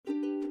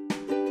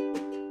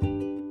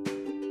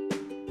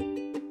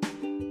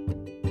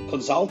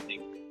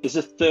Consulting is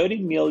a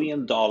 $30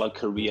 million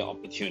career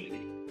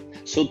opportunity.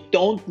 So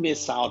don't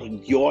miss out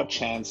on your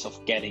chance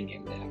of getting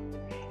in there.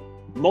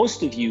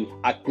 Most of you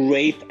are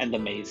great and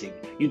amazing.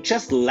 You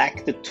just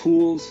lack the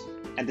tools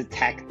and the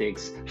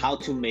tactics how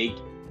to make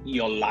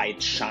your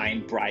light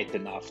shine bright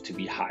enough to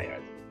be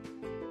hired.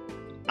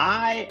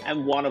 I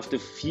am one of the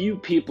few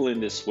people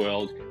in this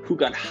world who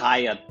got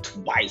hired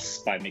twice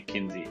by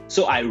McKinsey,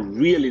 so I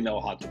really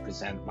know how to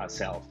present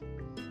myself.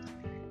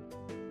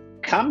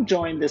 Come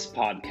join this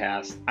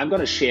podcast. I'm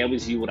going to share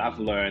with you what I've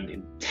learned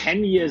in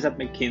 10 years at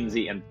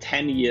McKinsey and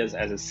 10 years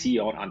as a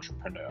CEO and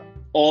entrepreneur.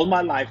 All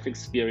my life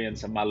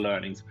experience and my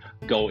learnings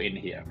go in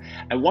here.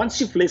 And once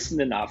you've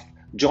listened enough,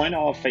 join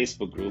our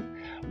Facebook group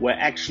where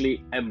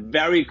actually a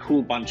very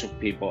cool bunch of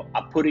people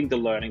are putting the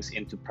learnings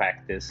into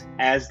practice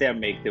as they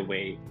make their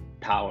way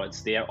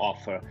towards their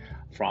offer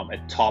from a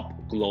top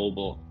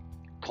global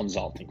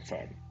consulting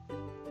firm.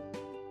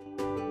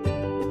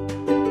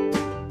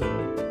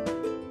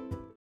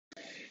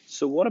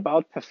 So what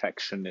about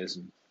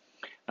perfectionism?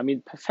 I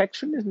mean,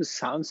 perfectionism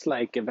sounds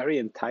like a very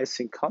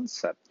enticing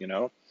concept, you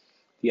know.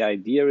 The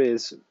idea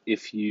is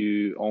if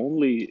you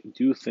only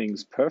do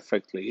things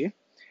perfectly,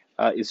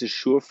 is a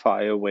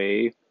surefire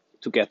way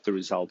to get the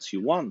results you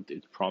want.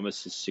 It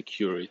promises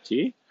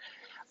security.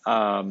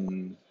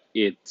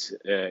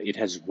 It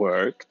has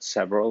worked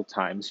several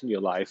times in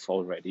your life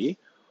already.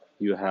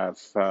 You have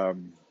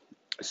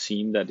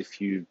seen that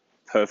if you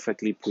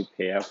perfectly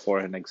prepare for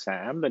an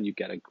exam, then you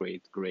get a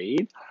great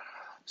grade.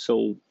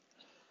 So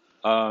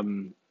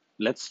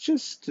let's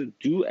just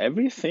do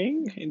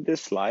everything in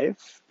this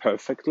life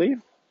perfectly,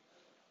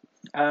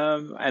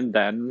 and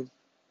then,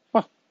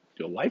 well,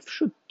 your life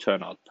should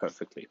turn out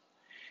perfectly.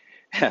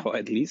 Or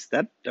at least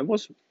that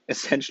was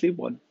essentially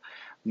what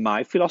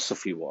my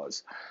philosophy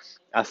was.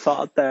 I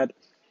thought that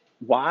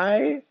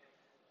why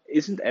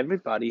isn't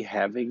everybody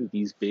having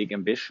these big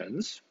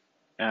ambitions,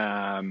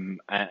 and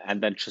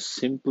then just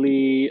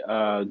simply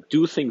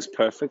do things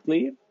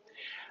perfectly,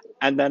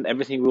 and then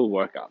everything will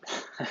work out.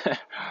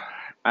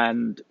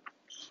 And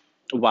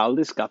while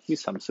this got me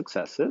some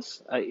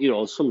successes, it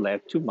also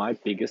led to my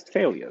biggest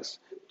failures,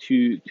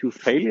 to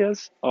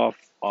failures of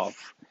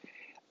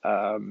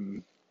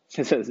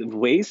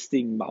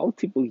wasting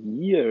multiple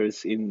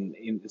years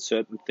in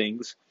certain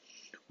things,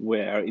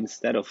 where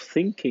instead of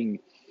thinking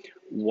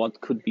what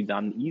could be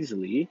done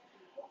easily,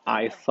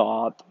 I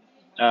thought,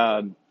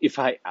 if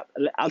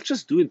I'll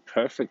just do it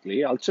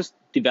perfectly, I'll just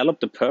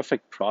develop the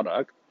perfect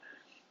product,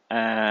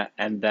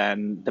 and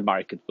then the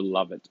market will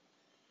love it.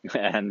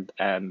 And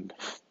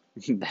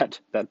that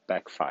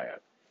backfired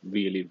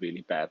really,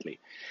 really badly.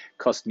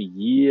 Cost me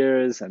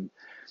years and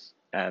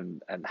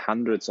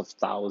hundreds of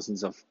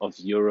thousands of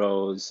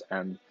euros,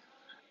 and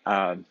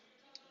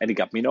it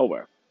got me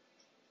nowhere.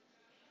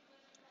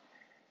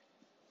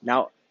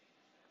 Now,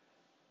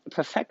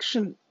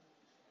 perfection,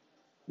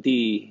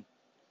 the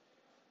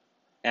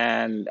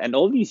and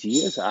all these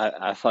years,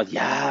 I thought,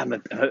 yeah,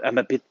 I'm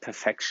a bit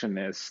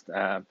perfectionist,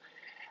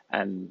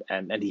 and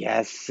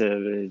yes,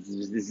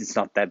 this is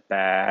not that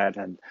bad,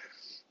 and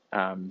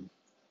um,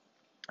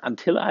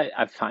 until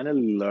I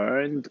finally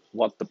learned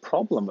what the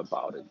problem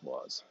about it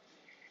was.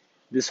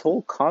 This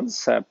whole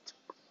concept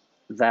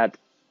that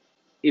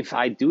if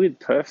I do it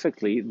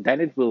perfectly,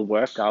 then it will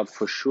work out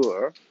for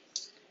sure,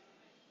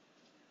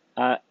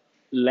 uh,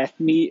 let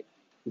me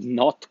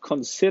not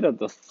consider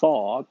the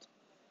thought,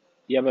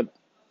 yeah, but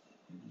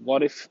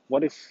what if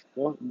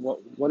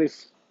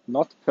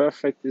not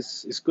perfect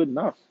is good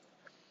enough?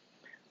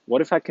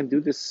 What if I can do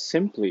this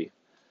simply?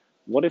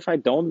 What if I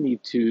don't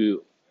need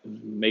to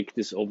make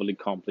this overly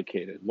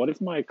complicated? What if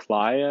my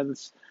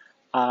clients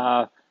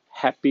are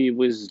happy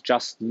with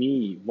just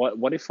me?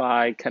 What if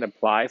I can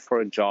apply for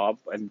a job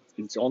and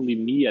it's only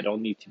me? I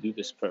don't need to do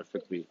this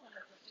perfectly.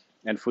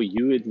 And for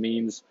you, it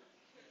means,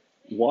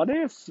 what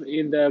if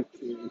in the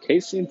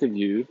case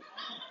interview,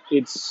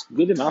 it's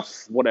good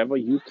enough, whatever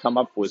you come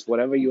up with,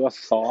 whatever your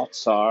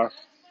thoughts are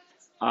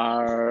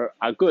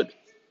good.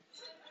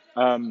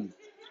 Um,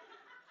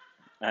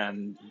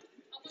 and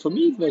for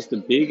me, it was the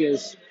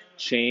biggest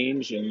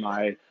change in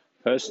my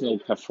personal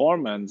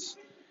performance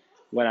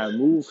when I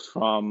moved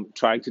from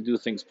trying to do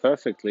things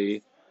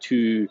perfectly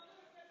to,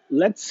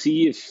 let's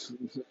see if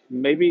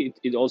maybe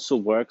it also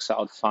works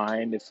out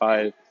fine if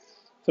I'm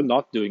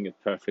not doing it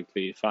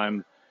perfectly. If I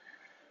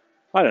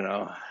don't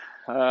know,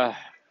 uh,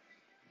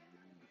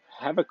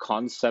 have a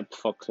concept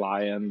for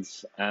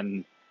clients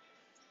and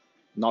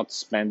not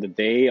spend a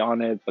day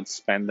on it, but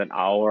spend an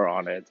hour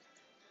on it.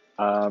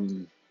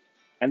 Um,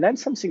 and then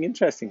something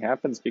interesting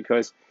happens,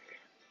 because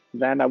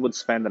then I would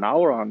spend an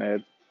hour on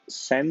it,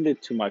 send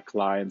it to my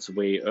clients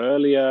way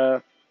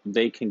earlier.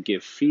 They can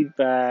give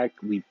feedback.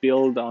 We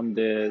build on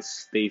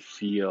this. They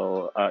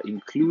feel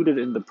included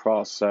in the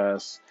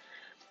process,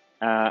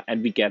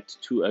 and we get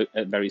to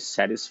a very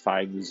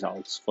satisfying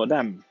results for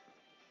them.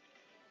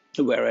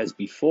 Whereas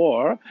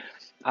before,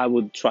 I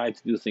would try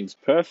to do things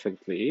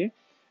perfectly,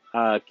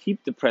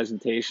 keep the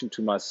presentation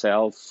to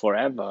myself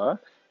forever,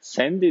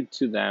 send it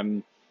to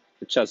them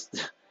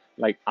just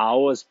like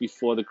hours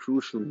before the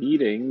crucial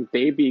meeting,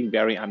 they being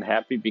very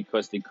unhappy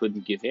because they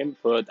couldn't give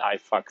input. I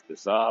fucked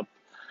this up.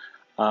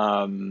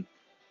 Um,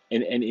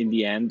 and in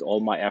the end,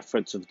 all my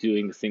efforts of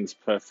doing things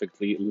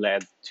perfectly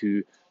led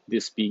to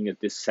this being a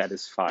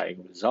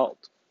dissatisfying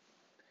result.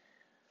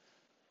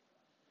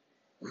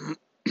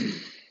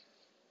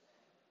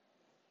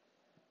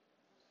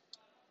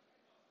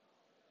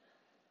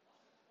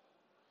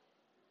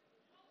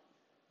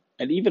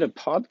 And even a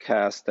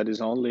podcast that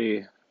is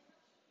only,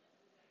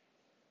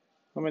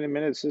 how many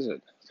minutes is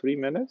it? 3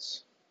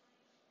 minutes?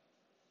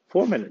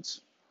 4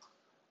 minutes.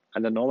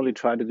 And I normally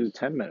try to do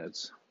 10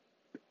 minutes.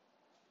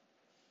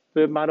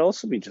 But it might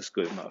also be just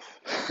good enough.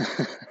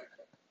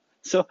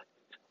 So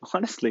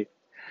honestly,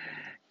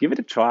 give it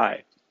a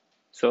try.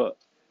 So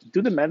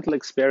do the mental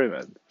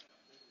experiment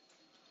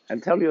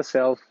and tell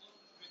yourself,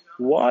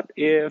 what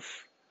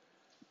if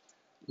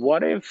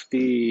what if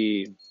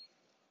the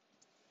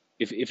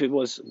if it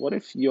was what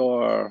if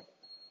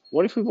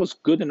it was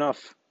good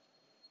enough?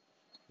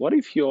 What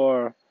if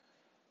your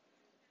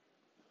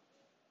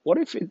what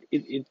if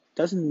it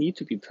doesn't need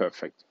to be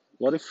perfect?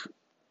 What if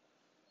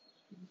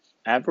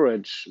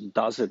average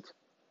does it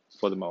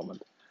for the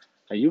moment?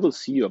 And you will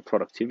see your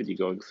productivity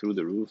going through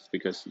the roof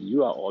because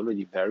you are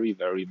already very,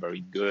 very, very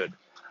good.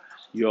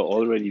 You're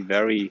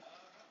already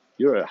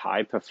you're a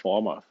high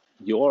performer.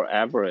 Your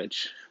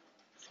average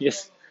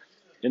is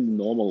in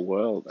the normal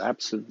world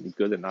absolutely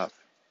good enough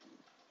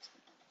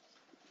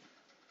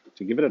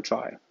to give it a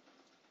try.